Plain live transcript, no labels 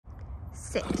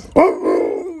Sit.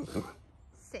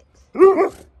 Sit.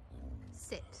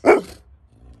 Sit.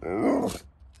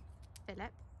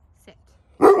 Philip, sit.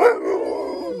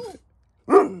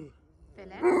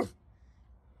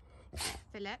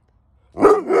 Philip. Philip.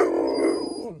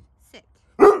 Sit.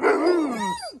 I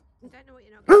don't know what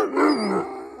you're not going to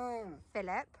do.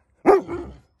 Philip.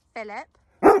 Philip.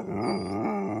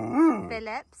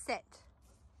 Philip, sit.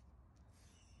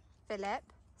 Philip,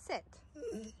 sit.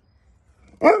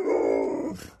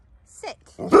 Sit.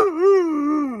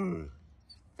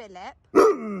 Philip.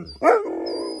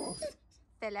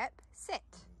 Philip, sit.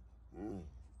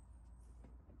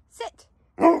 Sit.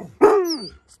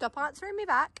 Stop answering me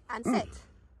back and sit.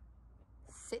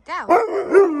 Sit down.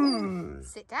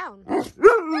 Sit down.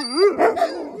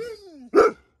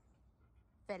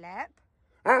 Philip.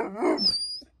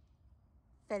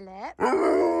 Philip.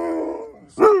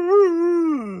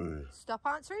 Stop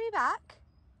answering me back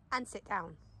and sit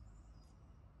down.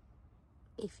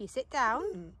 If you sit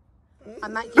down, I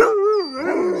might give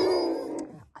you...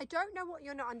 I don't know what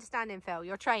you're not understanding, Phil.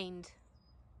 You're trained.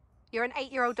 You're an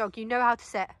 8-year-old dog. You know how to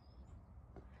sit.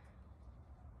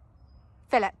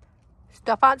 Philip,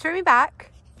 stop answering me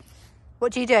back.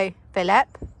 What do you do,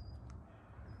 Philip?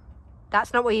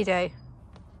 That's not what you do.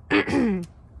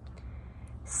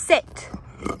 Sit.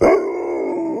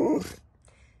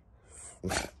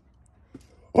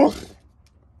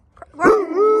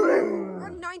 We're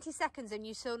on 90 seconds and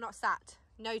you still not sat.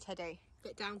 No, Teddy.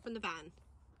 Get down from the van.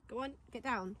 Go on, get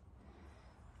down.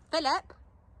 Philip,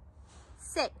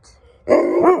 sit.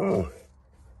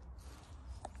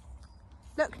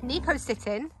 Look, Niko's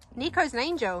sitting. Niko's an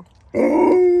angel.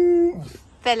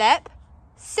 Philip,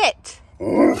 sit.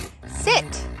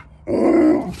 Sit.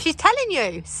 She's telling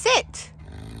you, sit.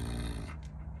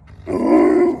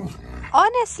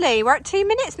 Honestly, we're at 2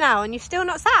 minutes now and you've still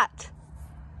not sat.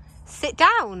 Sit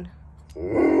down.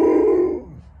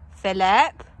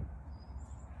 Philip.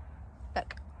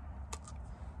 Look.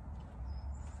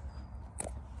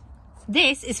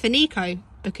 This is for Niko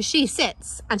because she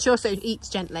sits and she also eats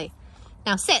gently.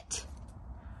 Now sit.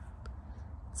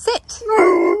 Sit.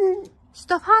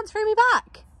 Stop answering me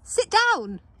back. Sit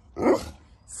down.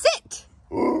 Sit.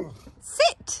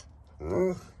 Sit.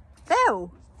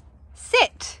 Phil.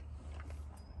 Sit.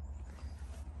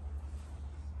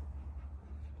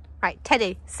 Right,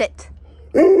 Teddy, sit.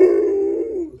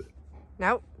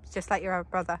 No, it's just like your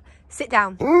brother. Sit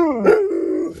down.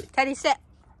 Teddy, sit.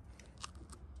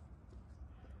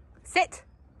 Sit.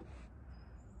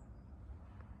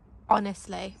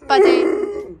 Honestly. Buddy.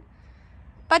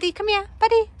 Buddy, come here.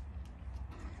 Buddy.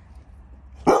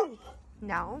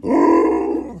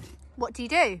 No. What do you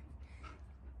do?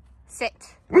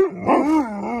 Sit.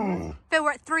 Phil,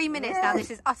 we're at 3 minutes now. This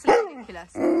is utterly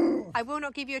ridiculous. I will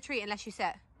not give you a treat unless you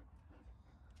sit.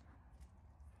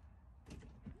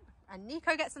 And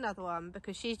Niko gets another one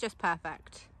because she's just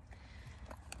perfect.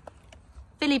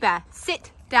 Billy Bear,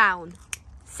 sit down.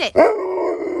 Sit.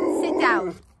 Sit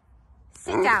down.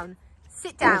 Sit down.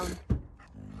 Sit down.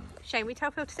 Shane, we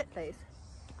tell Phil to sit, please?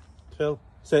 Phil,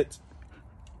 sit.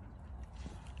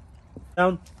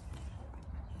 Down.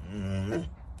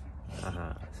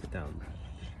 Sit down.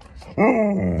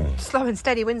 Slow and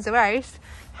steady wins the race.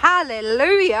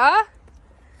 Hallelujah.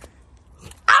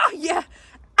 Oh, yeah.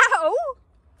 Ow.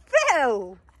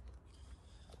 Phil.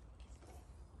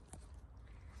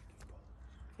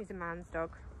 He's a man's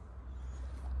dog.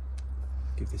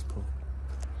 Give this paw.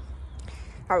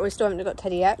 Alright, we still haven't got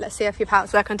Teddy yet. Let's see if your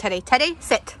pals work on Teddy. Teddy,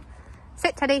 sit.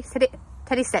 Sit, Teddy. Sit it.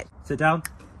 Teddy, sit. Sit down.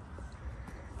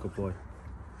 Good boy.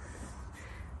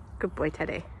 Good boy,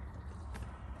 Teddy.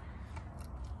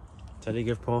 Teddy,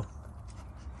 give paw.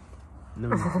 No.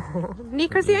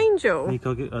 Niko's the angel.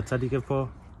 Niko, Teddy, give paw.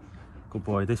 Good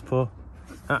boy. This paw.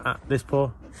 This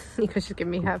paw. Niko's just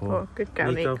giving me her paw. Good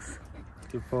girl, Niko, Nix.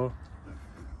 give paw.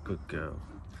 Good girl.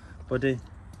 Buddy,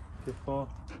 give paw.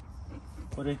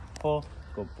 Buddy, paw.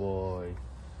 Good boy.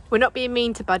 We're not being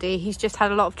mean to Buddy. He's just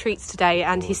had a lot of treats today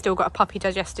and he's still got a puppy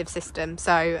digestive system.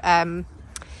 So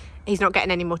he's not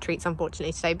getting any more treats,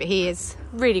 unfortunately, today. But he is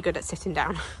really good at sitting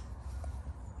down.